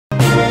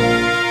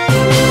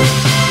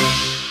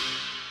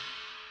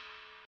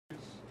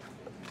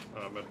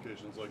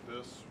like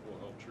this will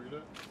help treat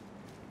it.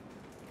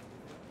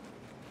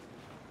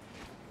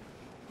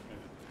 And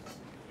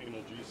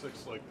anal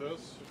G6 like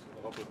this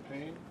will help with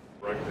pain.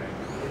 If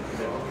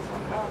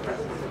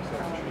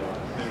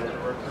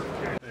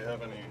they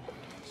have any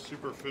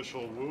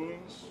superficial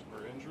wounds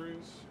or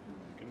injuries,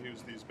 you can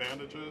use these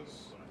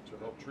bandages to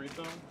help treat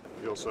them.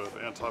 We also have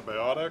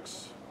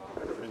antibiotics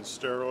and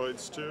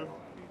steroids too,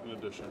 in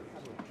addition.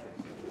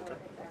 Okay.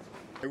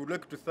 I would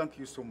like to thank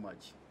you so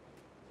much,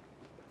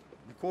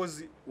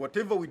 because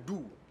whatever we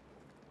do,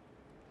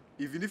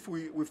 even if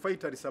we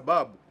fight at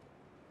Sabab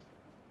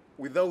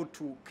without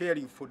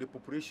caring for the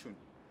population,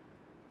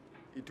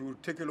 it will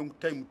take a long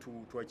time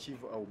to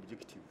achieve our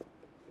objective.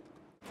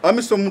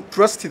 AMISOM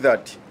trusts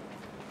that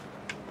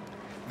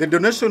the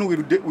donation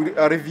will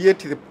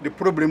alleviate the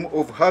problem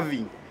of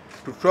having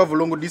to travel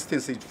long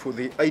distances for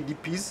the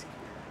IDPs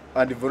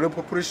and the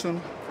vulnerable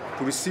population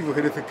to receive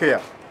health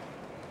care.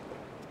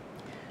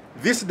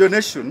 This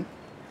donation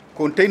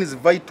contains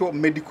vital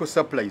medical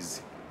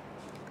supplies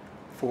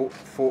for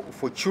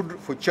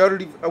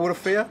child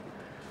welfare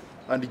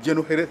and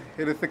general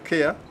health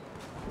care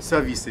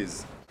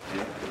services.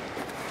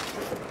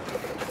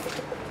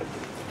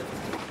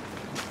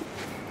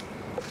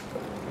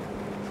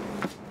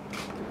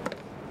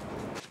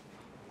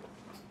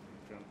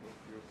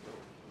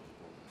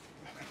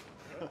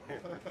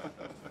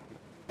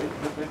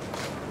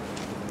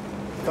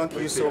 Thank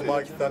you so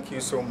much. Thank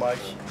you so much.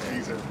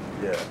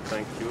 Yeah,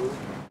 thank you.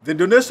 The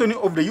donation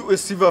of the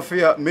U.S. Civil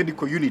Affairs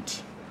Medical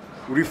Unit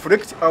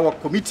reflects our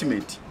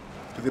commitment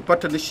to the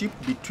partnership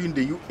between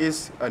the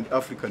U.S. and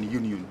African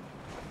Union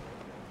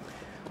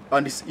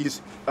and its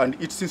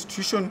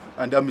institution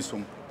and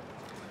AMISOM,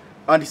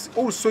 and is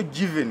also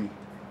given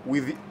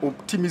with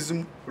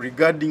optimism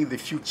regarding the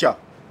future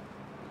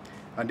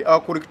and our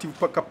collective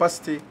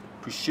capacity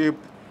to shape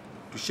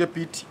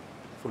it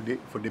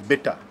for the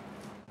better.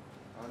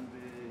 And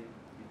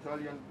the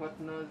Italian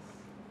partners,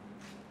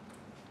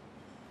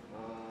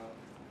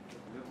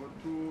 level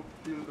 2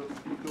 field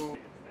hospital.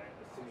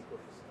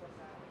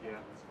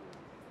 Yeah.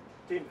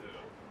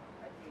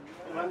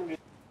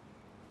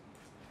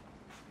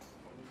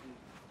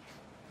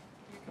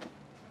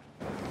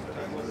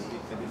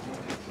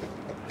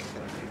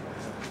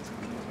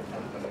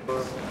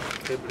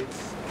 Tablets.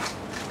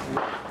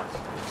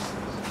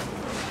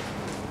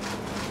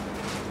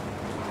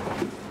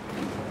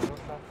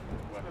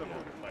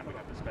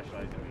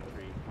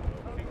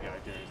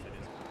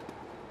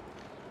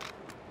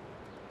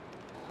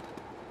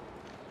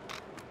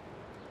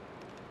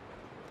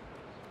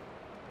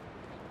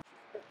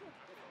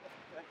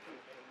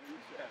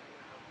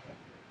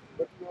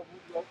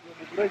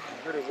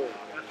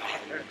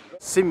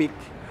 CIMIC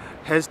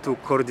has to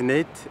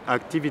coordinate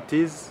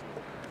activities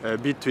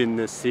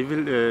between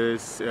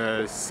civilians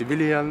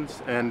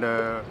and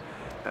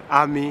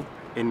army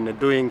in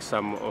doing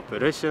some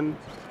operation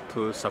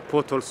to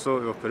support also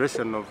the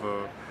operation of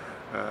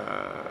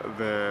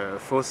the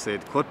force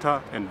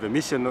headquarters and the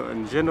mission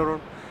in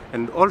general,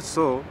 and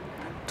also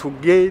to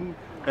gain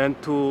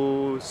and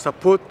to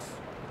support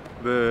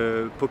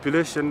the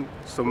population,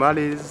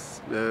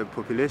 Somalis, the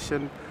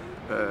population,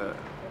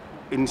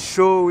 in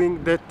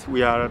showing that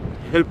we are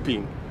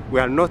helping. We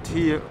are not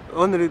here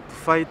only to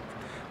fight,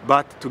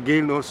 but to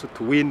gain also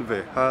to win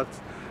the hearts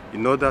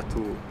in order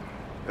to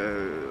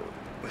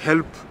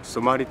help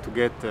Somali to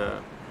get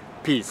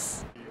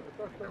peace.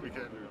 We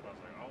can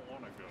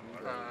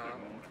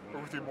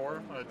overview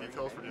more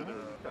details for the other.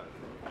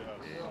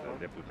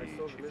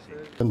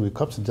 When we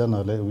captured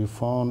Janale, we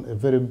found a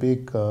very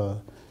big,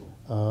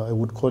 I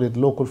would call it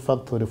local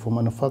factory for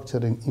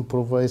manufacturing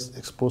improvised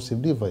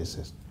explosive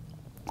devices.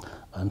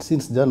 And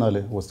since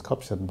Janale was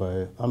captured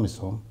by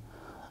AMISOM,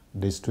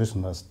 the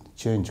situation has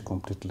changed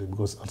completely,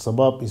 because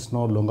Al-Shabaab is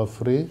no longer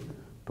free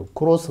to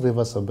cross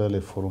River Shabelle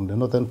from the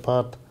northern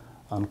part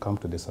and come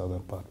to the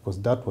southern part, because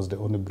that was the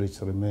only bridge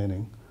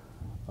remaining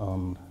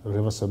on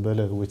River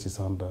Shabelle, which is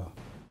under.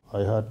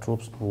 I had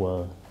troops who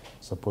were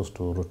supposed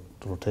to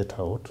rotate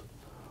out,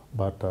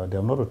 but they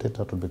have not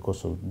rotated out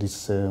because of this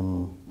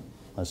same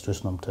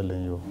situation I'm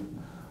telling you.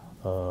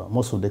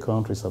 Most of the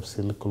countries have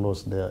still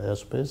closed their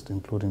airspace,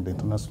 including the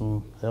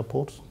international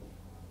airports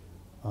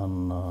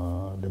and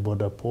the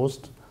border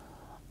post.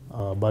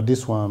 But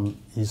this one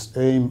is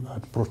aimed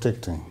at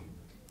protecting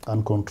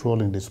and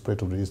controlling the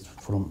spread of disease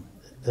from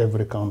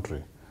every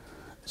country.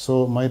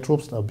 So my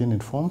troops have been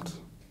informed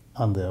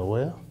and they are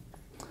aware.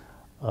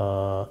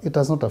 It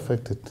has not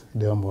affected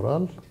their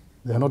morale.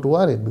 They are not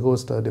worried,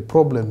 because the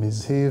problem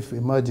is, if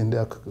imagine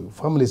their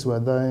families were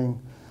dying,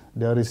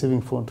 they are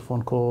receiving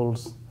phone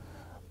calls,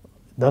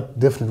 that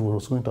definitely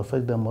was going to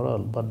affect their morale.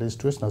 But the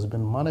situation has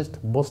been managed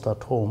both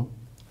at home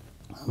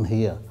and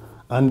here.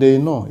 And they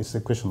know it's a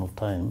question of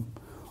time.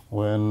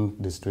 When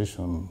the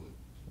situation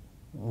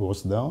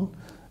goes down,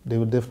 they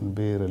will definitely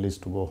be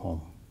released to go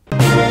home.